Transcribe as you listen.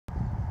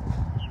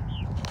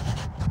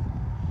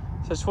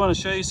I just want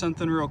to show you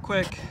something real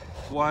quick,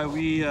 why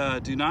we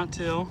do not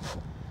till.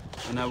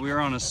 And we're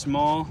on a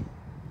small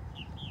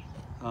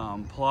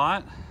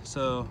plot,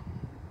 so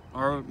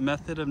our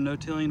method of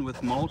no-tilling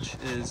with mulch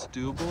is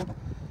doable.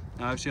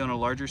 Now, obviously on a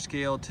larger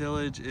scale,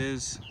 tillage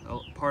is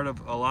part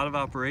of a lot of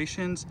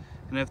operations,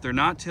 and if they're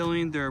not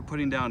tilling, they're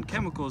putting down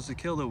chemicals to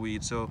kill the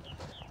weeds. So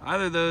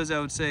either of those,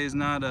 I would say, is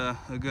not a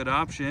good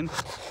option.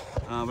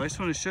 But I just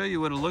want to show you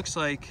what it looks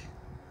like.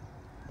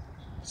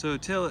 So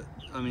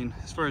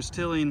as far as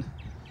tilling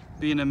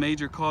being a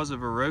major cause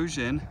of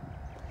erosion,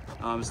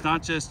 it's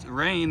not just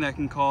rain that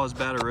can cause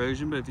bad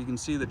erosion, but if you can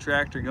see the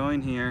tractor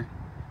going here,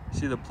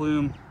 see the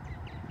plume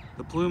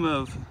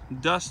of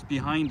dust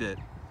behind it,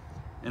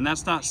 and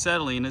that's not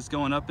settling, it's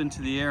going up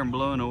into the air and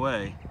blowing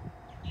away.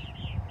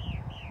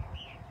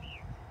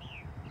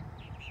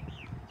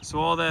 So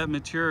all that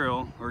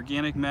material,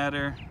 organic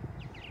matter,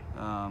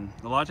 a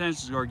lot of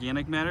times it's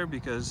organic matter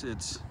because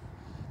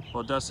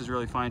dust is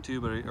really fine too,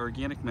 but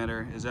organic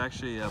matter is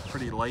actually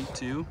pretty light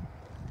too,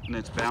 and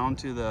it's bound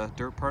to the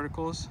dirt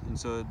particles, and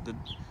so the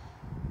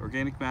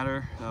organic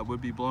matter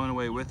would be blown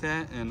away with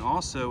that. And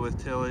also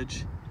with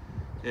tillage,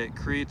 it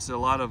creates a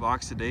lot of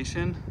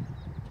oxidation.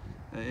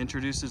 It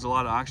introduces a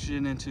lot of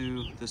oxygen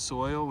into the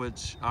soil,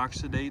 which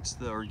oxidates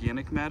the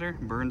organic matter,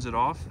 burns it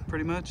off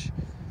pretty much.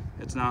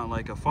 It's not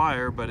like a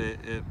fire, but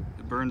it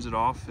burns it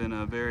off in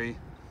a very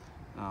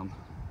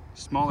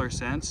smaller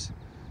sense.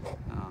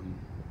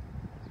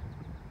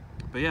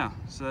 But yeah,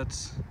 so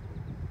that's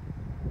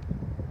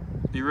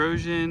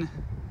erosion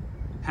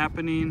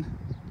happening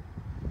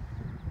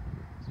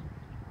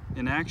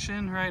in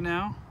action right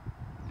now,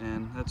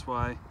 and that's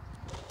why,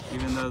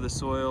 even though the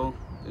soil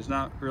there's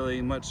not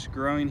really much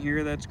growing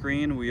here that's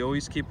green, we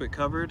always keep it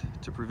covered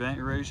to prevent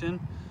erosion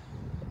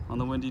on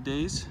the windy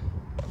days.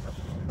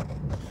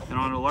 And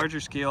on a larger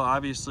scale,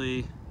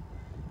 obviously,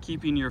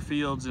 keeping your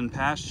fields in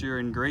pasture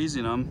and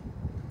grazing them,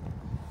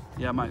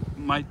 yeah,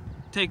 might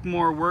take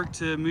more work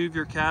to move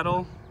your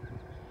cattle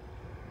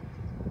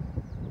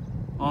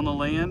on the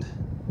land,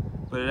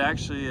 but it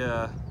actually,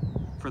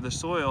 for the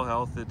soil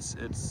health,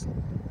 it's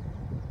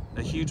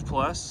a huge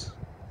plus.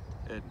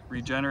 It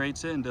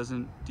regenerates it and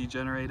doesn't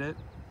degenerate it.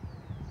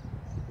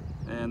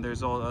 And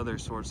there's all other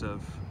sorts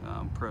of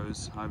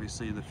pros.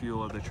 Obviously, the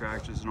fuel of the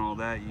tractors and all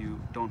that, you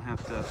don't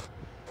have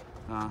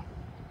to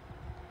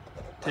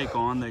take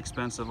on the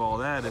expense of all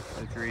that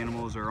if your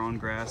animals are on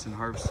grass and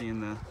harvesting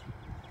the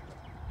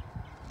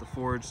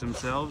forage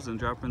themselves and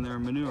dropping their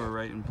manure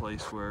right in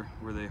place where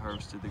they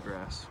harvested the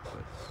grass.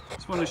 But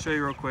just want to show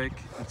you real quick.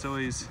 It's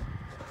always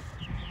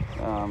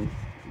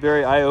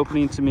very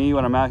eye-opening to me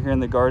when I'm out here in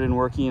the garden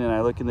working and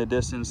I look in the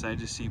distance and I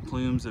just see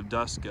plumes of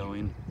dust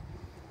going.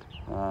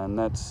 And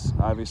that's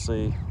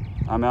obviously,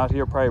 I'm out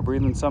here probably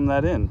breathing some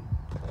of that in.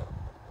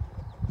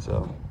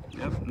 So,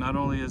 yep, not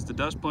only is the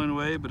dust blown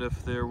away, but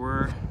if there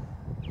were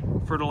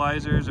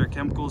fertilizers or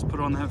chemicals put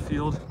on that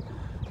field,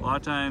 a lot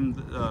of times,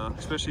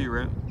 especially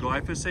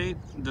glyphosate,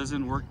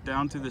 doesn't work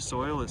down through the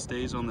soil, it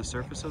stays on the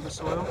surface of the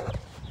soil.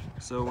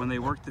 So when they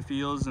work the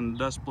fields and the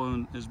dust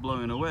is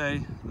blowing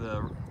away,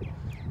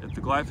 if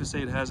the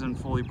glyphosate hasn't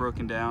fully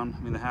broken down,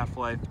 I mean, the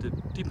half-life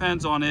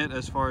depends on it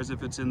as far as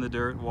if it's in the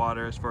dirt,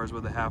 water, as far as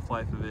what the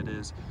half-life of it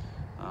is.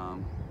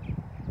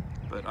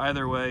 But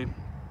either way,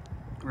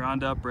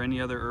 Roundup or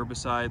any other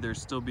herbicide,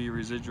 there's still be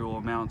residual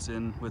amounts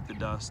in with the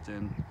dust,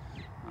 and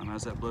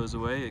as that blows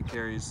away, it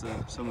carries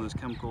some of those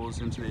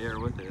chemicals into the air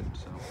with it.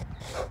 So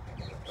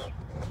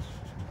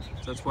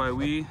that's why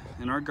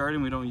in our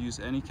garden, we don't use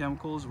any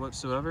chemicals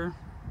whatsoever.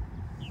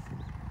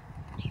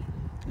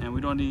 And we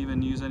don't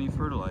even use any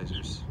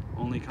fertilizers,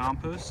 only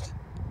compost.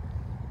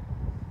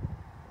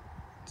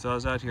 So I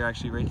was out here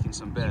actually raking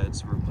some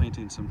beds. We're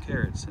planting some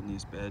carrots in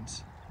these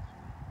beds.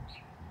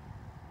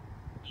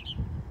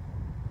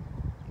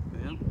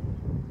 But yeah.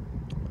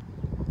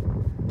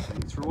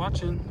 Thanks for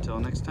watching. Until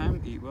next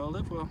time, eat well,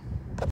 live well.